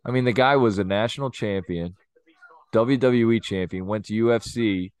I mean, the guy was a national champion, WWE champion, went to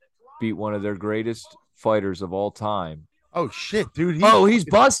UFC, beat one of their greatest fighters of all time. Oh shit, dude. He's Oh, he's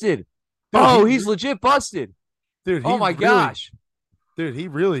fucking busted. dude. Oh, he's legit busted. Dude, Oh he my really gosh. dude, he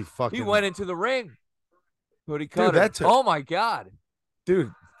really He fucking went into the ring. Cody dude, Cutter. that's a Oh my God.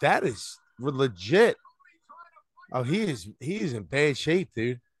 dude, that is legit. Oh, he is in bad shape,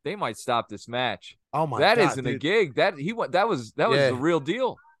 dude. They might stop this match. Oh my That god, isn't a dude. gig. That was the Yeah, real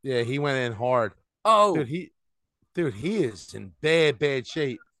deal. yeah, he went in hard. Dude, Oh, he is in bad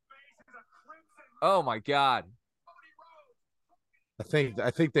shape. oh my God. I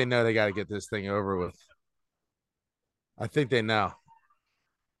think they know they got to get this thing over with. I think they know.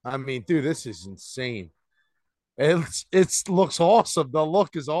 I mean, dude, this is insane. It's looks awesome. The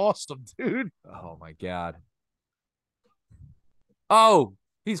look is awesome, dude. Oh my God. Oh,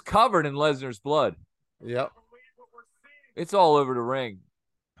 he's covered in Lesnar's blood. Yep. It's all over the ring.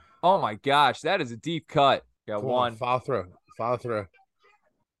 Oh my gosh, that is a deep cut. Got Come on, one. follow through. Follow through.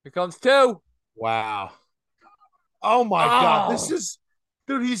 Here comes two. Wow. Oh my god. Oh,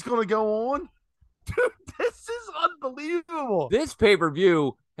 Dude, he's gonna go on. Dude, this is unbelievable. this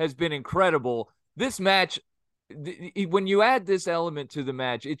pay-per-view has been incredible. This match, when you add this element to the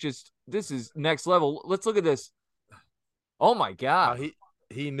match, this is next level. Let's look at this. Oh my Oh, God.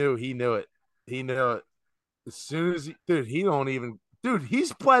 he knew it. He knew it. As soon as dude, he don't even dude,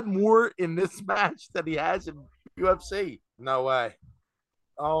 he's bled more in this match than he has in UFC. No way.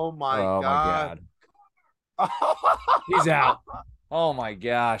 Oh my Oh my god. God. He's out. Oh my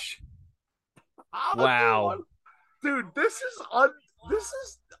gosh. How did they Wow. want dude, this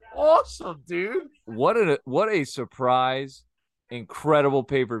is awesome, dude. What a surprise. Incredible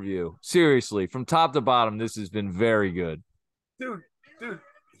pay-per-view. Seriously, from top to bottom, this has been very good. Dude, dude,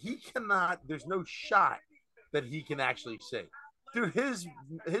 he cannot, there's no shot that he can actually sing. Dude,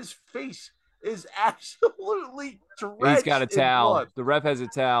 his face is absolutely He's got a drenched in towel. blood. The ref has a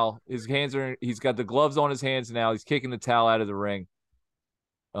towel. He's got the gloves on his hands now. He's kicking the towel out of the ring.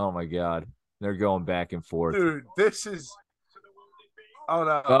 Oh my God. They're going back and forth. Dude, this is oh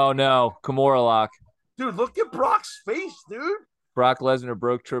no. Oh no. Kimura lock. Dude, look at Brock's face, dude. Brock Lesnar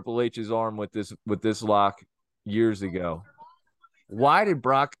broke Triple H's arm with this lock years ago. Why did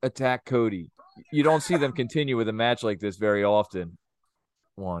Brock attack Cody? You don't see them continue with a match like this very often.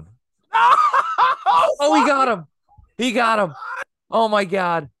 One. Oh Oh, he my got him. He got him. Oh my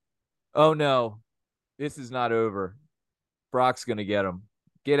God. Oh no. This is not over. Brock's gonna get him.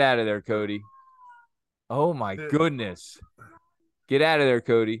 Get out of there, Cody. Oh my dude. goodness. Get out of there,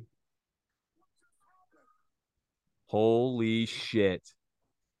 Cody. Holy shit.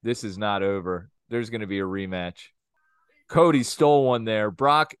 This is not over. There's gonna be a rematch. Cody stole one there.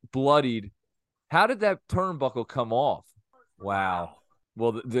 Brock bloodied. How did that turnbuckle come off? Wow.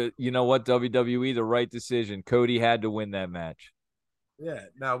 Well, you know what, WWE, the right decision. Cody had to win that match. Yeah.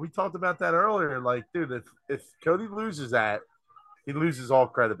 Now we talked about that earlier. Like, dude, if Cody loses that, he loses all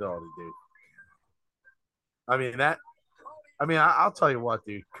credibility, dude. I mean that. I mean, I'll tell you what,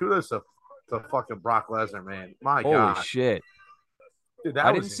 dude. Kudos to fucking Brock Lesnar, man. My Holy God, shit. dude, I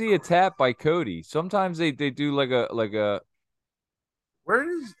that didn't was see a tap by Cody. Sometimes they do like a where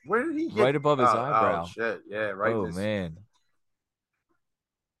did he get? right above his Oh eyebrow. shit, yeah, right. Oh This man.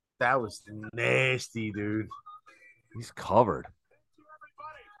 that was nasty, dude. He's covered.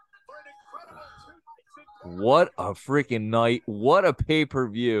 What a freaking night. What a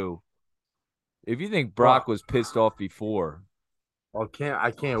pay-per-view. If you think Well, Brock was pissed off before,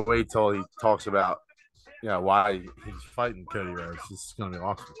 I can't wait till he talks about why he's fighting Cody Rhodes. This is gonna be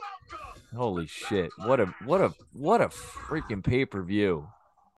awesome. holy shit. What a freaking pay-per-view.